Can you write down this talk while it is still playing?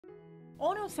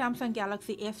On your Samsung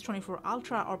Galaxy S24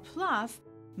 Ultra or Plus,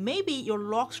 maybe your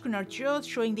lock screen are just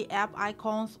showing the app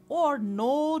icons or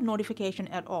no notification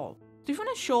at all. So if you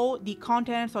want to show the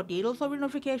contents or details of your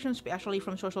notifications, especially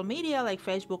from social media like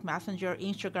Facebook, Messenger,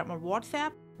 Instagram, or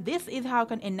WhatsApp, this is how you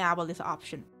can enable this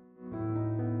option.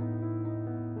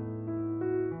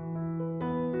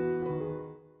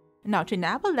 Now to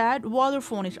enable that, while your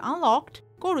phone is unlocked,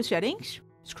 go to Settings,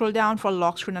 scroll down for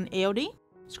Lock Screen and AOD,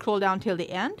 scroll down till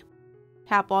the end,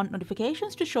 tap on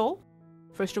Notifications to show.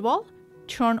 First of all,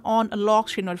 turn on a lock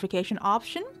screen notification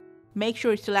option. Make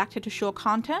sure it's selected to show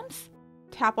contents.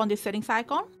 Tap on the settings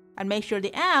icon and make sure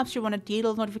the apps you want to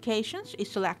detail notifications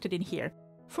is selected in here.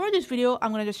 For this video,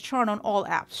 I'm going to just turn on all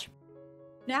apps.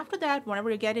 And after that, whenever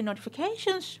you get in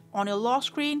notifications on your lock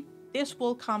screen, this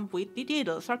will come with the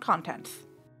details or contents.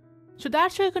 So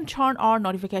that's how you can turn on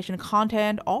notification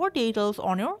content or details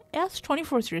on your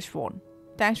S24 series phone.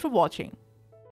 Thanks for watching.